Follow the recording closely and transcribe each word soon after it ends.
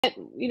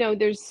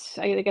There's,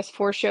 I guess,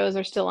 4 shows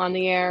are still on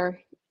the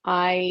air.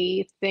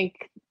 I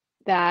think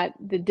that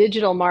the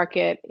digital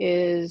market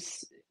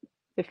is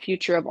the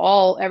future of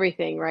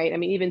everything, right? I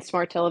mean, even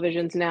smart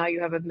televisions now, you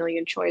have a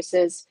million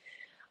choices.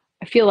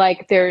 I feel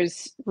like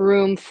there's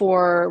room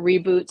for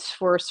reboots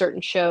for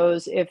certain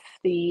shows if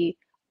the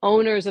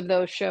owners of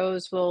those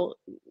shows will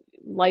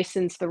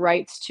license the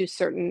rights to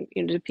certain,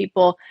 to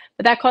people,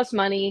 but that costs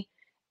money.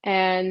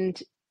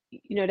 And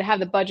to have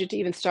the budget to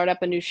even start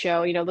up a new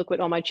show, look what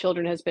All My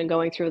Children has been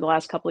going through the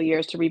last couple of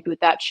years to reboot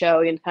that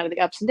show and kind of the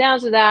ups and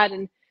downs of that.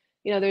 And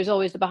there's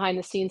always the behind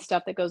the scenes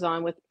stuff that goes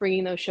on with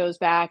bringing those shows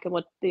back and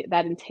what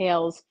that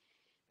entails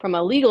from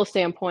a legal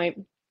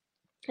standpoint.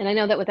 And I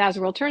know that with As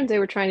the World Turns, they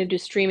were trying to do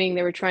streaming.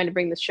 They were trying to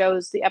bring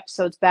the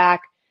episodes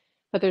back,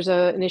 but there's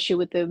an issue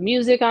with the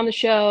music on the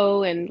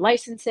show and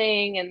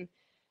licensing, and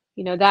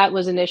that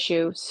was an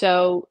issue.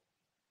 So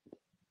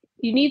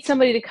you need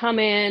somebody to come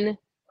in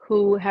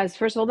who has,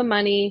 first of all, the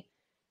money,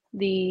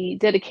 the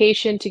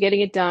dedication to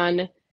getting it done,